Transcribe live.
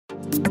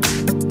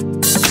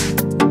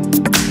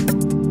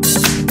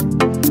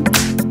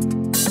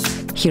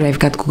Here I've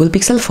got Google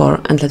Pixel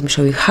 4, and let me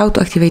show you how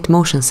to activate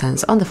motion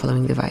sense on the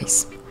following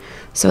device.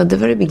 So at the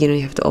very beginning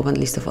you have to open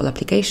list of all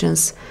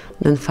applications,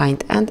 then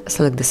find and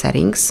select the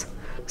settings,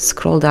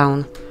 scroll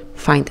down,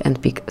 find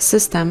and pick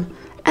system,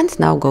 and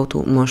now go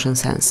to motion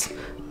sense.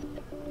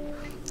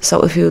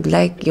 So if you would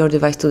like your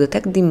device to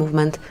detect the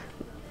movement,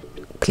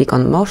 click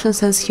on motion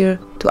sense here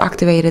to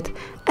activate it,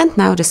 and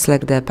now just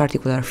select the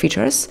particular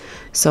features.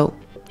 So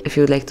if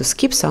you would like to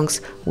skip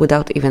songs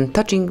without even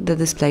touching the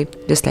display,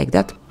 just like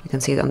that, you can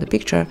see it on the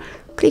picture,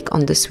 click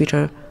on the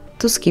switcher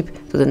to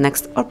skip to the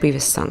next or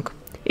previous song.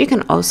 You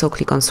can also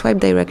click on swipe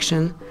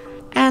direction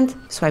and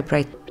swipe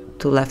right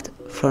to left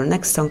for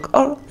next song,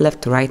 or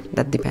left to right,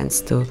 that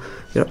depends to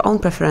your own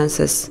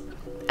preferences.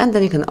 And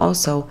then you can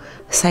also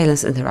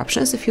silence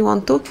interruptions if you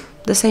want to.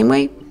 The same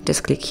way,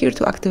 just click here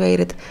to activate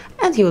it,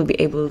 and you will be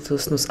able to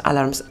snooze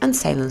alarms and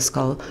silence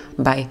call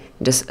by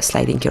just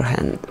sliding your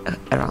hand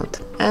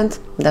around. And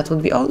that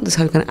would be all. This is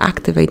how you can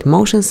activate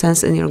motion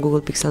sense in your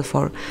Google Pixel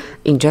 4.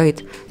 Enjoy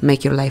it,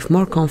 make your life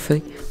more comfy.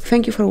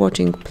 Thank you for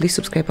watching, please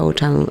subscribe our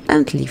channel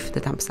and leave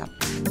the thumbs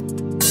up.